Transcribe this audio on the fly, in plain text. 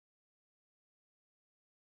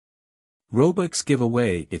Robux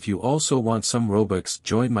giveaway. If you also want some Robux,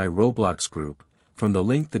 join my Roblox group, from the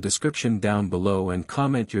link the description down below, and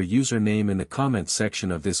comment your username in the comment section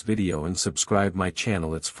of this video and subscribe my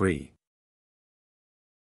channel, it's free.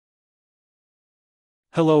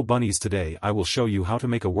 Hello bunnies, today I will show you how to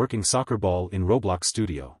make a working soccer ball in ROBLOX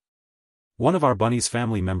Studio. One of our bunnies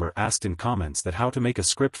family member asked in comments that how to make a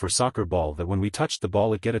script for soccer ball that when we touch the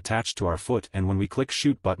ball it get attached to our foot, and when we click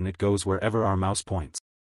shoot button it goes wherever our mouse points.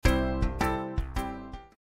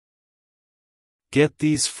 Get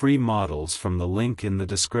these free models from the link in the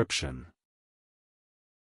description.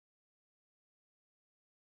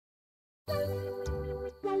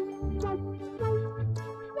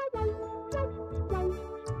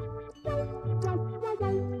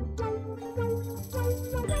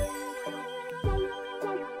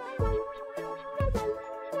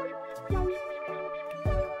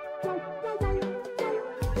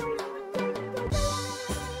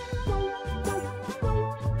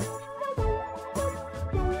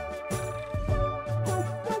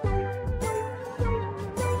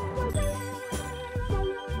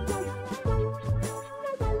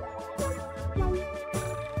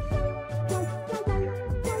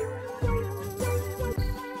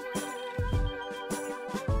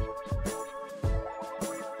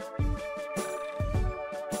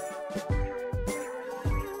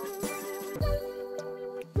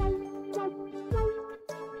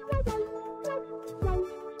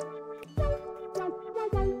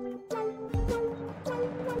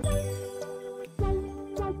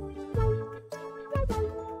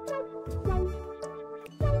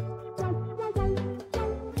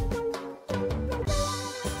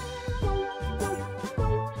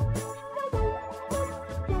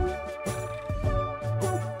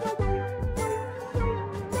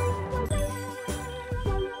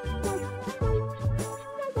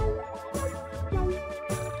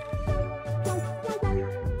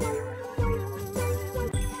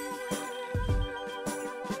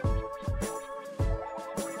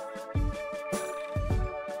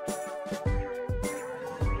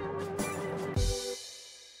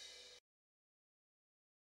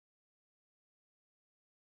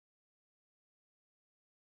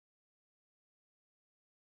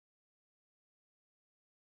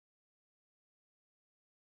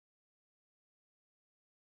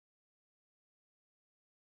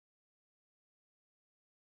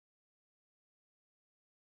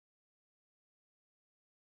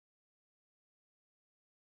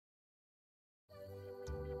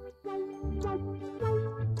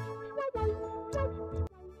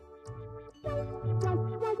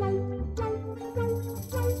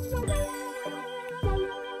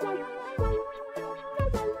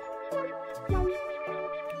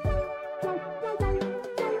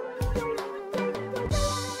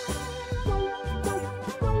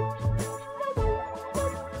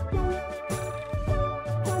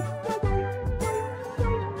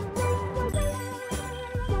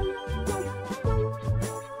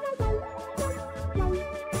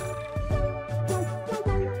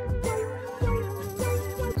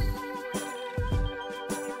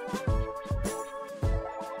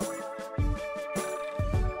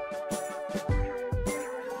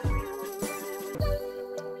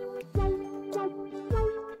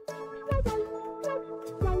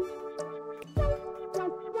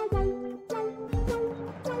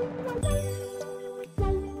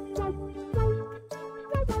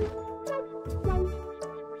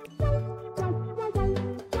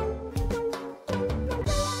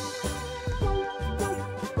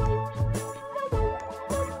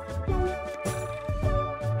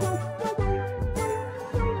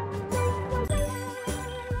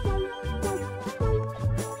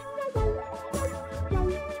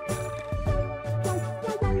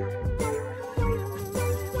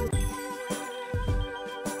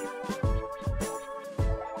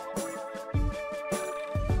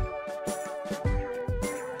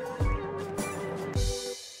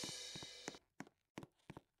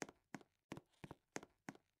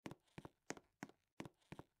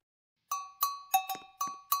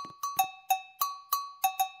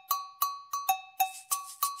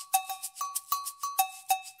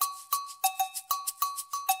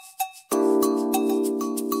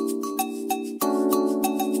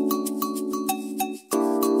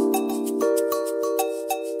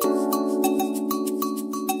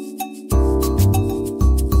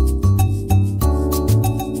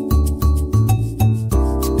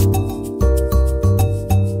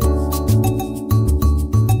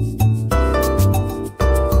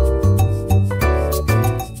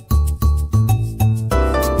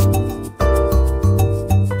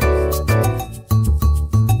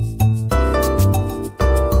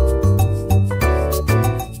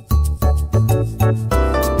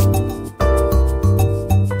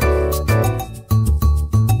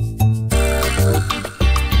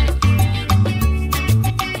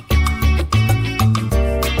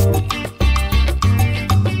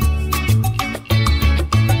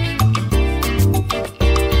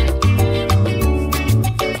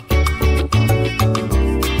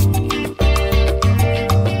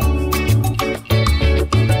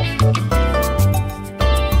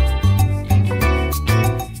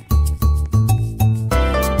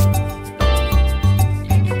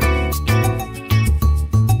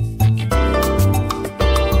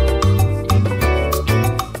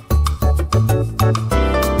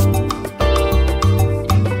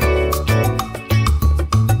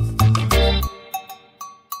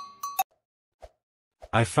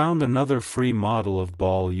 I found another free model of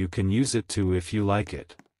ball, you can use it too if you like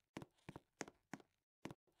it.